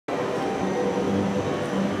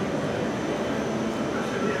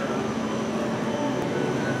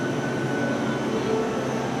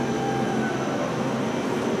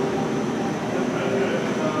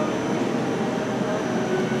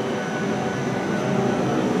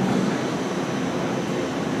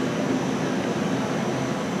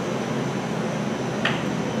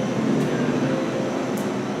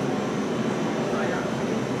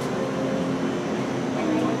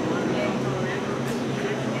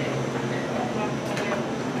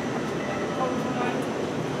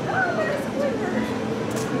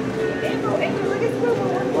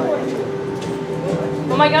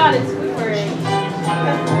my god, it's Squidward. It's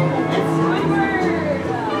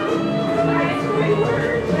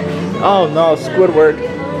Squidward. Oh no, Squidward.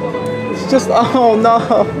 It's just, oh no.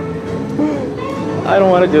 I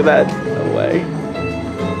don't want to do that. No way.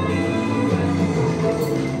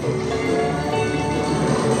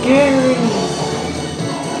 Gary.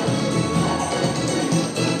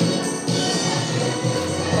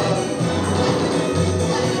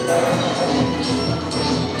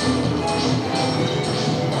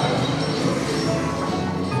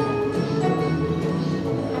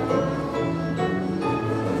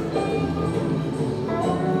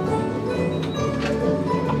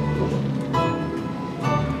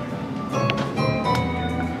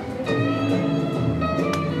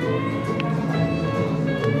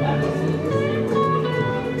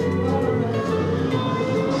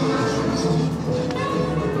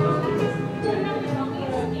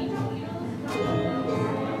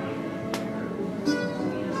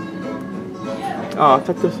 Oh, I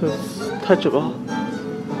thought this was touchable.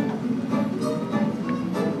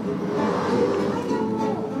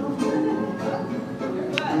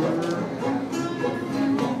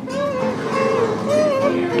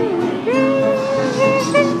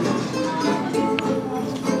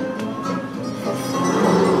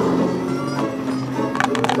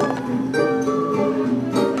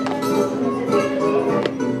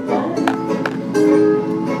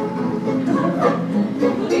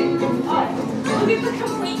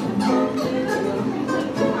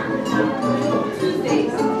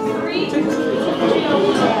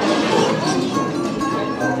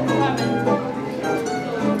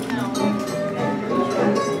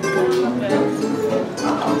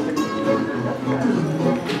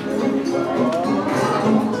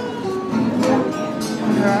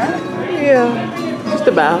 Yeah, just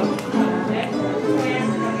about.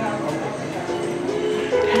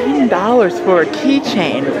 $10 for a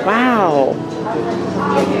keychain. Wow.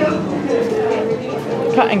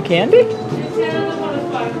 Cotton candy?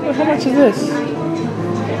 Well, how much is this?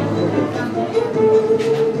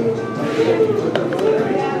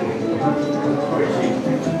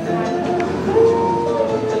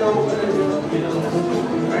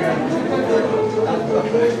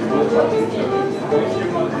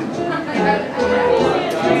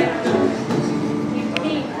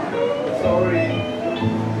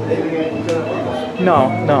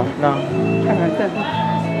 No.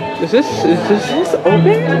 Is this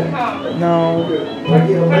open? No.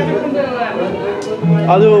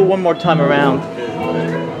 I'll do it one more time around.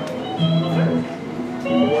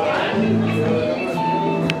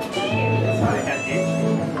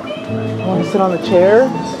 I want to sit on the chair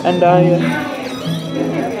and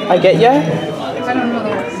I get ya? I don't know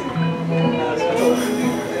those.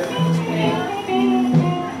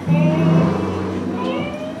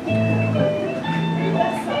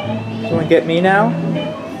 You want to get me now?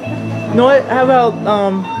 You know what? How about,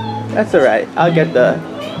 that's alright. I'll get the...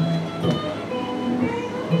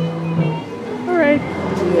 Alright.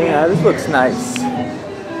 Yeah, this looks nice.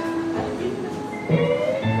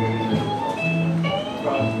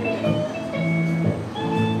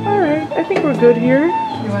 Alright, I think we're good here.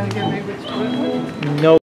 You want to give me which one? No.